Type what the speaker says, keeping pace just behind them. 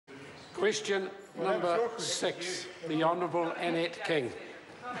Question number 6, the Honourable Annette King.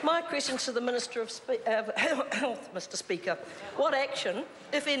 My question to the Minister of Health, Mr Speaker. What action,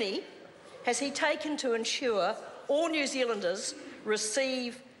 if any, has he taken to ensure all New Zealanders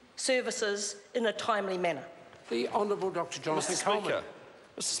receive services in a timely manner? The Honourable Dr Jonathan Coleman.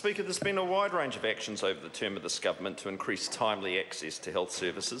 Mr Speaker, there's been a wide range of actions over the term of this government to increase timely access to health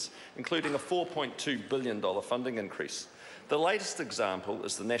services, including a $4.2 billion funding increase. The latest example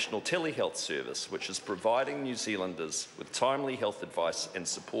is the National Telehealth Service, which is providing New Zealanders with timely health advice and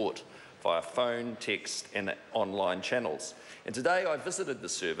support via phone, text and online channels. And today I visited the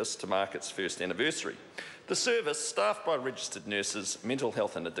service to mark its first anniversary. The service, staffed by registered nurses, mental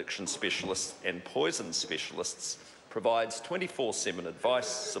health and addiction specialists and poison specialists, provides 24/7 advice,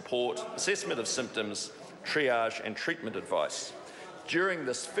 support, assessment of symptoms, triage and treatment advice. During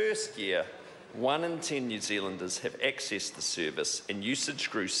this first year, 1 in 10 New Zealanders have accessed the service, and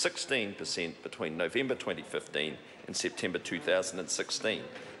usage grew 16% between November 2015 and September 2016.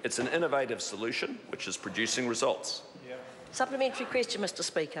 It's an innovative solution which is producing results. Supplementary question, Mr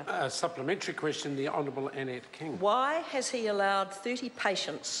Speaker. Supplementary question, the Honourable Annette King. Why has he allowed 30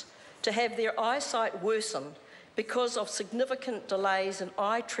 patients to have their eyesight worsen because of significant delays in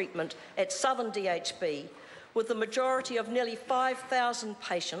eye treatment at Southern DHB, with the majority of nearly 5,000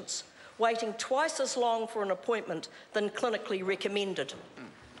 patients waiting twice as long for an appointment than clinically recommended?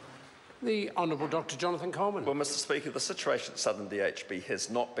 The Honourable Dr Jonathan Coleman. Well, Mr Speaker, the situation at Southern DHB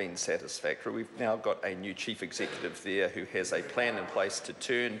has not been satisfactory. We've now got a new Chief Executive there who has a plan in place to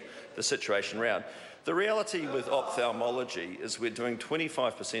turn the situation around. The reality with ophthalmology is we're doing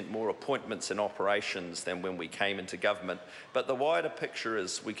 25% more appointments and operations than when we came into government, but the wider picture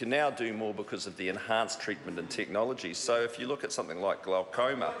is we can now do more because of the enhanced treatment and technology. So if you look at something like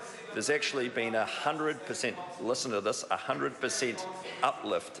glaucoma, there's actually been 100%, listen to this, 100%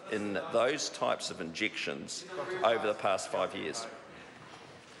 uplift in those types of injections over the past 5 years.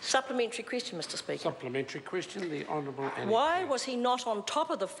 Supplementary question, Mr Speaker. Supplementary question, the Honourable Annette Why King. was he not on top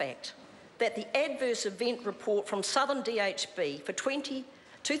of the fact that the adverse event report from Southern DHB for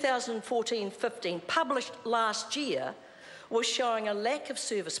 2014-15 published last year was showing a lack of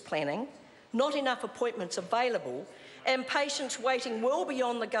service planning, not enough appointments available, and patients waiting well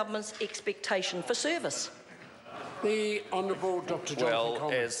beyond the government's expectation for service? The Honourable Dr Jonathan Coleman.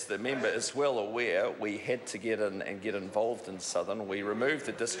 Well, as the member is well aware, we had to get in and get involved in Southern. We removed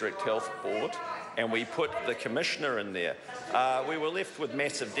the District Health Board and we put the Commissioner in there. We were left with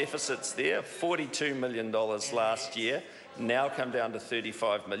massive deficits there, $42 million last year, now come down to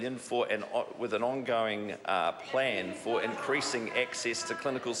 $35 million with an ongoing plan for increasing access to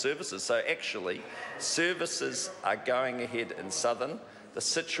clinical services. So actually, services are going ahead in Southern. The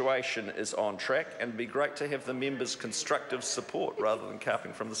situation is on track, and it'd be great to have the members' constructive support rather than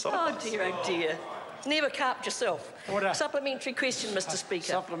carping from the sidelines. Oh dear. Never carped yourself. Order. Supplementary question, Mr Speaker.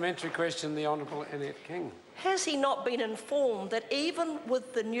 Supplementary question, the Honourable Annette King. Has he not been informed that even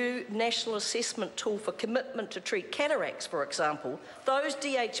with the new national assessment tool for commitment to treat cataracts, for example, those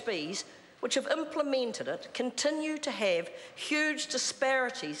DHBs which have implemented it continue to have huge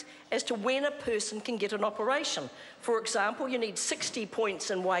disparities as to when a person can get an operation? For example, you need 60 points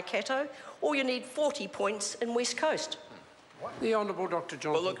in Waikato or you need 40 points in West Coast. The Honourable Dr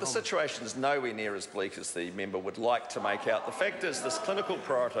Jonathan Well, look, the Coleman. situation is nowhere near as bleak as the member would like to make out. The fact is this clinical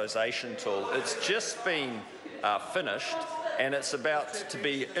prioritisation tool, it's just been finished and it's about to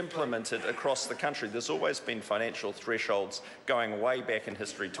be implemented across the country. There's always been financial thresholds going way back in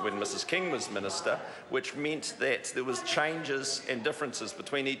history to when Mrs King was Minister, which meant that there was changes and differences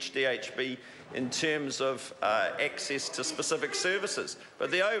between each DHB in terms of access to specific services. But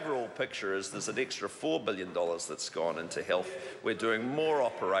the overall picture is there's an extra $4 billion that's gone into health. We're doing more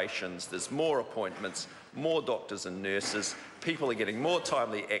operations, there's more appointments, more doctors and nurses, people are getting more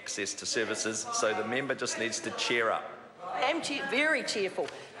timely access to services, so the member just needs to cheer up. I'm very cheerful.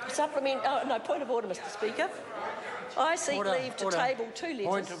 Point of order, Mr Speaker. I seek leave to table 2 letters.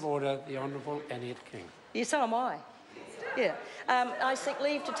 Point of order, the Honourable Annette King. Yes, so am I. Yeah. I seek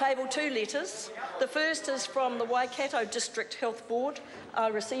leave to table 2 letters. The first is from the Waikato District Health Board,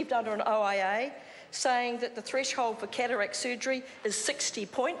 received under an OIA, saying that the threshold for cataract surgery is 60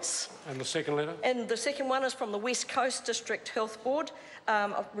 points. And the second letter? And the second one is from the West Coast District Health Board,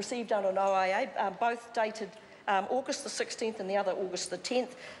 received under an OIA, both dated August the 16th and the other August the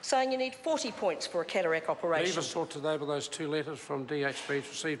 10th, saying you need 40 points for a cataract operation. Leave us sought to table those 2 letters from DHBs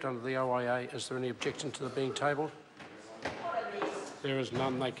received under the OIA. Is there any objection to them being tabled? There is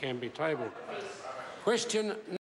none. They can be tabled. Question